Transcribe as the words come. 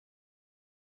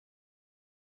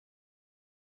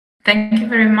Thank you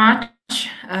very much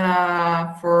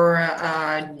for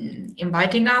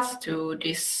inviting us to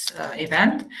this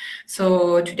event.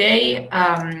 So today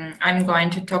I'm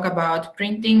going to talk about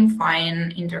printing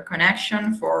fine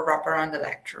interconnection for wraparound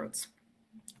electrodes.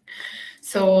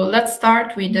 So let's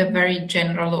start with a very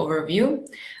general overview.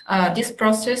 This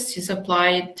process is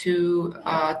applied to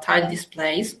tile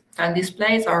displays. Tile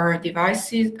displays are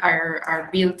devices are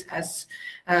built as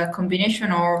a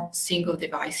combination of single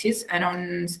devices, and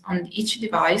on each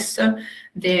device,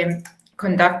 the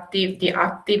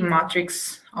active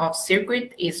matrix of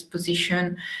circuit is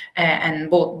positioned, and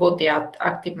both the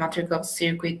active matrix of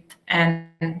circuit and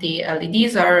the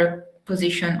LEDs are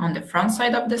positioned on the front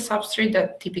side of the substrate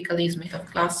that typically is made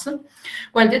of glass,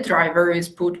 while the driver is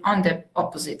put on the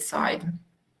opposite side.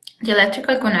 The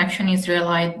electrical connection is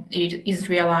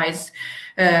realized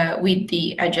with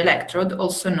the edge electrode,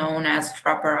 also known as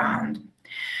wraparound.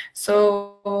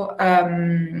 So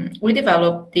we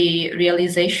developed the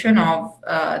realization of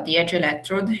the edge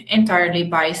electrode entirely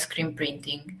by screen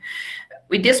printing.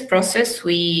 With this process,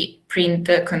 we print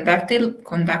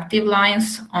conductive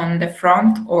lines on the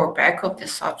front or back of the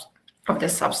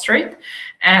substrate,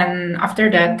 and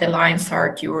after that, the lines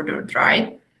are cured or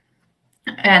dried,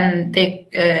 and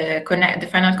the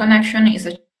final connection is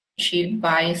achieved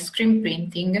by screen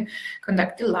printing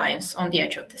conductive lines on the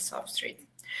edge of the substrate.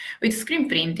 With screen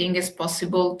printing, it's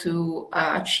possible to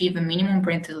achieve a minimum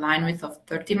printed line width of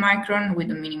 30 micron with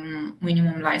a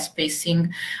minimum line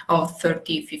spacing of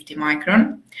 30-50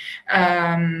 micron.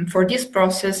 For this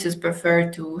process, it's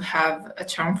preferred to have a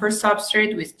chamfer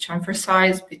substrate with chamfer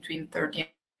size between 30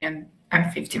 and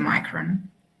 50 micron.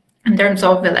 In terms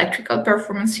of electrical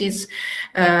performances,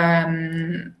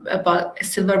 about a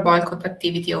silver bulk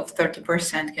conductivity of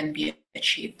 30% can be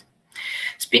achieved.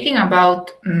 Speaking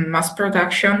about mass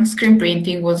production, screen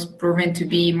printing was proven to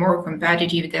be more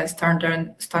competitive than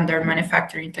standard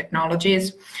manufacturing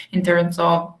technologies in terms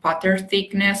of pattern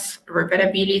thickness,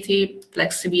 repeatability,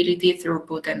 flexibility,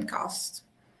 throughput, and cost.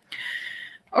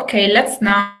 Okay, let's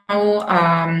now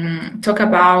talk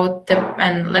about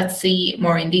and let's see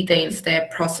more in details the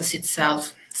process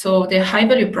itself. So the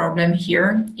high-value problem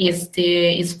here is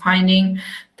finding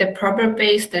the proper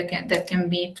pace that can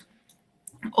meet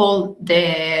all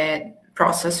the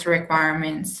process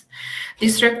requirements.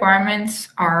 These requirements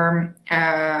are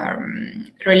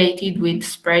related with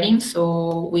spreading,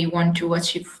 so we want to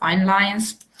achieve fine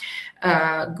lines,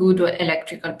 good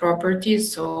electrical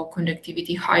properties, so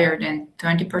conductivity higher than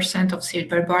 20% of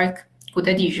silver bulk, good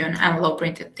adhesion, and low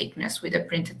printed thickness with a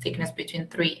printed thickness between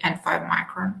 3 and 5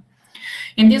 micron.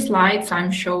 In these slides,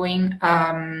 I'm showing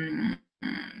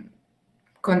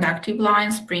conductive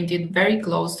lines printed very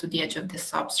close to the edge of the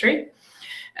substrate.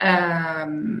 I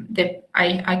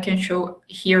can show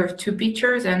here 2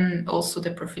 pictures and also the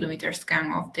profilometer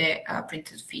scan of the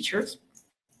printed features.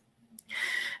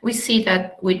 We see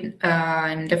that with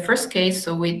in the first case,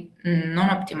 so with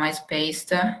non-optimized paste,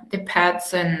 the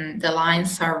pads and the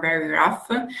lines are very rough,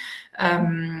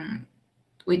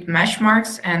 with mesh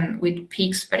marks and with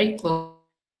peaks very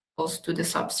close to the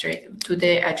substrate, to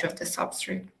the edge of the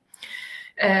substrate.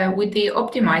 With the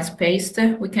optimized paste,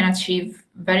 we can achieve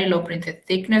very low printed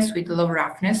thickness with low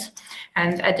roughness,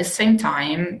 and at the same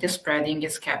time, the spreading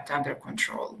is kept under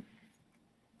control.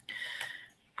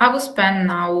 I will spend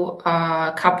now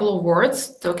a couple of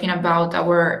words talking about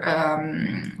our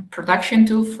production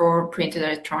tool for printed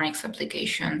electronics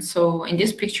application. So in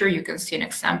this picture, you can see an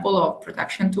example of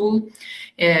production tool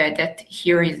that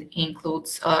here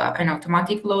includes an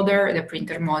automatic loader, the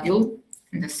printer module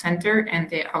in the center, and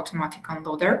the automatic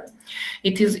unloader.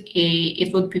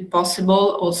 It would be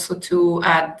possible also to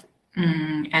add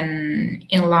an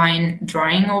inline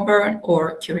drying oven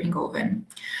or curing oven.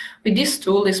 With this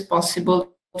tool, it's possible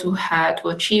to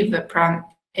achieve a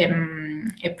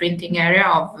printing area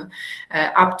of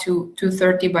up to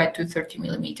 230 by 230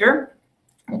 millimeter.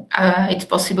 It's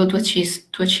possible to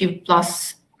achieve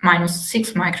plus minus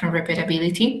 6 micron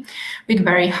repeatability with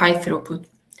very high throughput.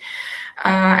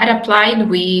 At Applied,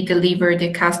 we deliver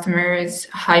the customer's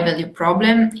high-value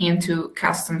problem into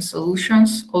custom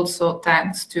solutions, also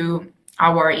thanks to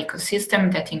our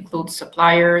ecosystem that includes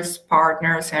suppliers,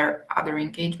 partners, and other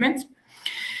engagements.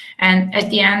 And at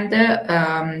the end,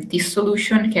 this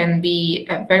solution can be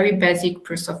a very basic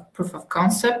proof of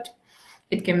concept.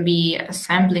 It can be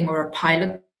assembling or a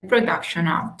pilot production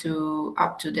up to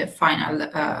the final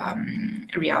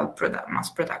real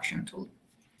mass production tool.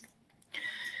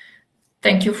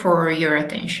 Thank you for your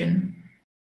attention.